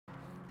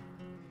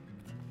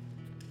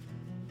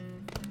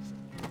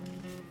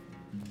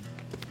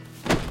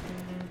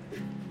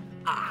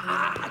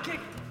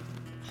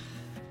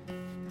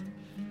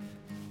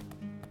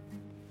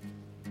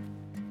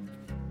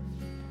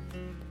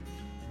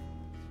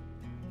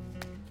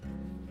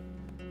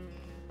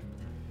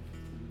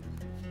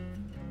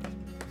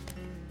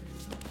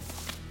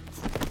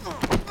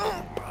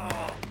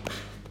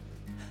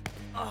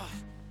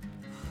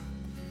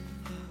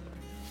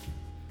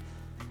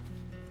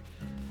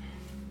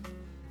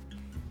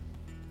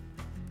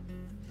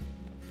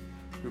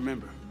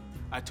Remember,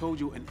 I told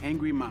you an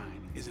angry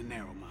mind is a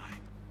narrow mind.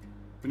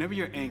 Whenever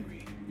you're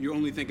angry, you're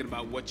only thinking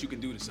about what you can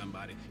do to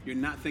somebody. You're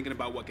not thinking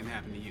about what can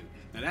happen to you.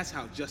 Now that's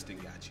how Justin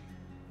got you.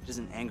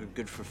 Isn't anger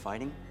good for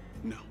fighting?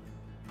 No.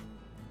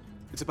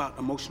 It's about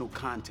emotional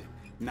content,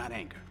 not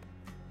anger.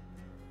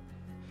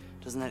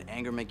 Doesn't that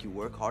anger make you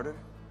work harder?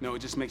 No, it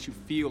just makes you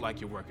feel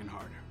like you're working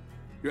harder.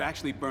 You're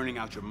actually burning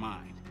out your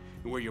mind.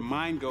 And where your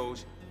mind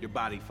goes, your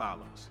body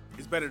follows.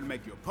 It's better to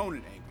make your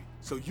opponent angry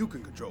so you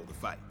can control the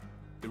fight.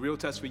 The real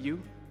test for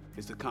you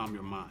is to calm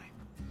your mind.